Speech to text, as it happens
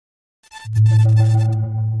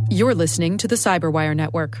You're listening to the Cyberwire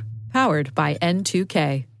Network, powered by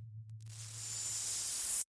N2K.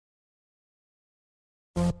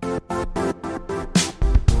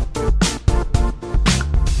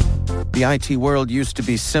 The IT world used to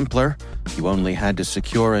be simpler. You only had to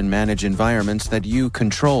secure and manage environments that you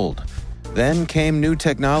controlled. Then came new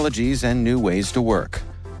technologies and new ways to work.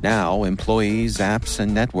 Now, employees, apps,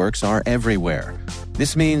 and networks are everywhere.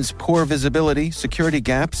 This means poor visibility, security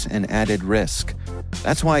gaps, and added risk.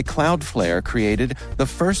 That's why Cloudflare created the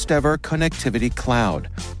first-ever connectivity cloud.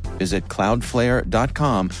 Visit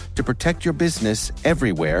cloudflare.com to protect your business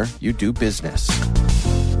everywhere you do business.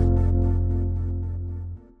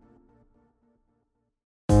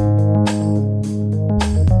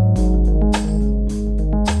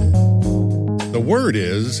 The word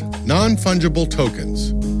is non-fungible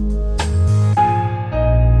tokens.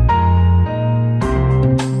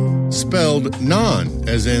 Spelled non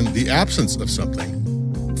as in the absence of something,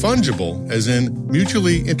 fungible as in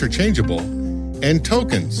mutually interchangeable, and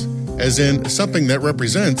tokens as in something that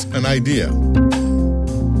represents an idea.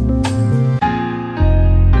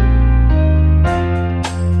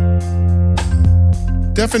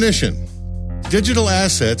 Definition: digital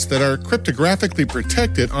assets that are cryptographically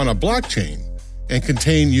protected on a blockchain and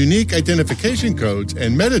contain unique identification codes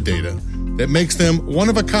and metadata that makes them one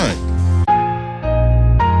of a kind.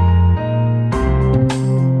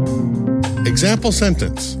 Example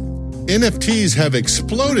sentence: NFTs have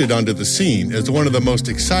exploded onto the scene as one of the most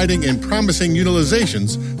exciting and promising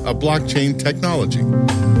utilizations of blockchain technology.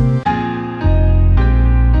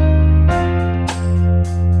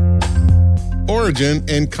 Origin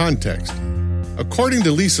and context. According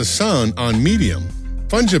to Lisa Sun on Medium,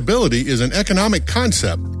 fungibility is an economic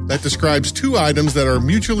concept that describes two items that are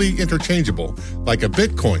mutually interchangeable, like a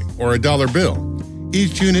Bitcoin or a dollar bill.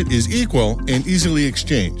 Each unit is equal and easily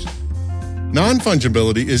exchanged.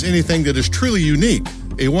 Non-fungibility is anything that is truly unique,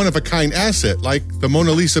 a one-of-a-kind asset like the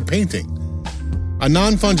Mona Lisa painting. A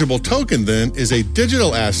non-fungible token, then, is a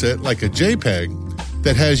digital asset like a JPEG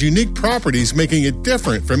that has unique properties making it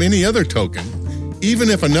different from any other token, even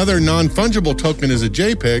if another non-fungible token is a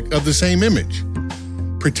JPEG of the same image.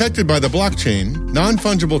 Protected by the blockchain,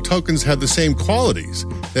 non-fungible tokens have the same qualities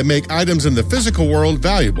that make items in the physical world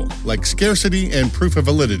valuable, like scarcity and proof of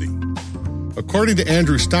validity. According to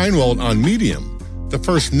Andrew Steinwald on Medium, the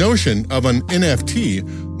first notion of an NFT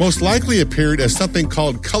most likely appeared as something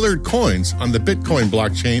called colored coins on the Bitcoin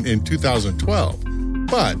blockchain in 2012.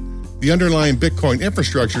 But the underlying Bitcoin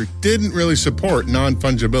infrastructure didn't really support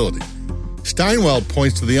non-fungibility. Steinwald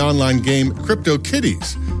points to the online game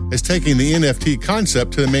CryptoKitties as taking the NFT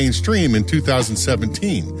concept to the mainstream in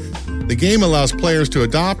 2017. The game allows players to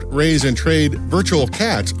adopt, raise, and trade virtual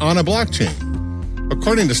cats on a blockchain.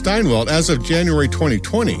 According to Steinwald, as of January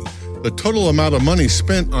 2020, the total amount of money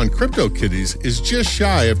spent on CryptoKitties is just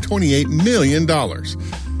shy of $28 million.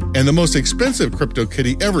 And the most expensive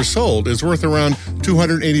CryptoKitty ever sold is worth around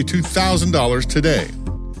 $282,000 today.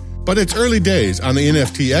 But it's early days on the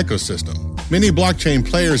NFT ecosystem. Many blockchain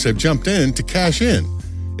players have jumped in to cash in.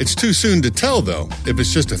 It's too soon to tell, though, if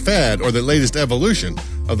it's just a fad or the latest evolution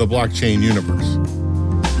of the blockchain universe.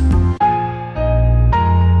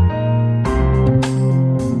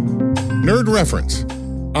 Nerd reference.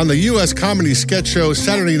 On the U.S. comedy sketch show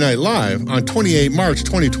Saturday Night Live on 28 March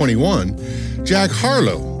 2021, Jack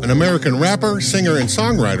Harlow, an American rapper, singer, and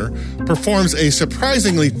songwriter, performs a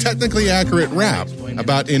surprisingly technically accurate rap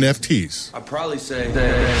about NFTs. I'd probably say,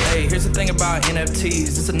 hey, here's the thing about NFTs.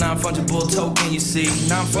 It's a non-fungible token, you see.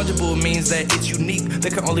 Non-fungible means that it's unique.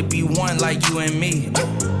 There can only be one like you and me.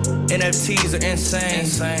 NFTs are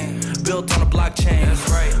insane. Built on a blockchain. That's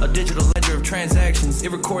right. A digital ledger of transactions.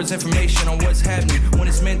 It records information on what's happening. When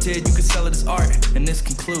it's minted, you can sell it as art. And this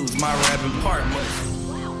concludes my rapping part.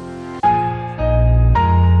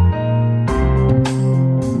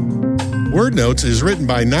 Word Notes is written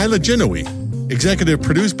by Nyla Genoe, executive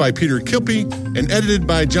produced by Peter Kilpie, and edited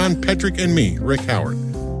by John Petrick and me, Rick Howard.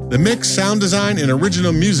 The mix, sound design, and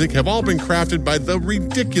original music have all been crafted by the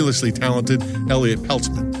ridiculously talented Elliot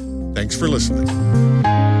Peltzman. Thanks for listening.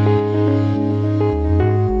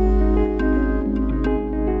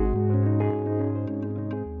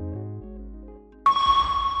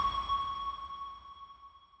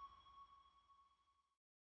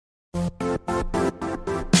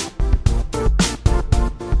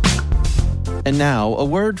 And now, a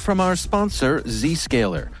word from our sponsor,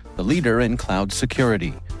 Zscaler, the leader in cloud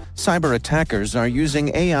security. Cyber attackers are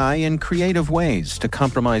using AI in creative ways to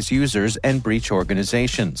compromise users and breach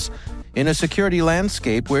organizations. In a security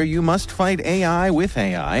landscape where you must fight AI with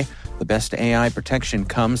AI, the best AI protection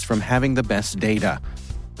comes from having the best data.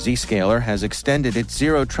 Zscaler has extended its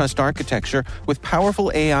zero-trust architecture with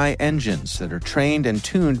powerful AI engines that are trained and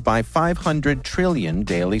tuned by 500 trillion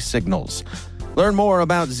daily signals. Learn more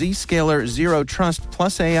about Zscaler Zero Trust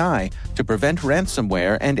Plus AI to prevent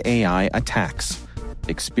ransomware and AI attacks.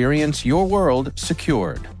 Experience your world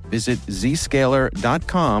secured. Visit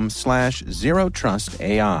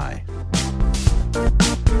zscaler.com/zerotrustai.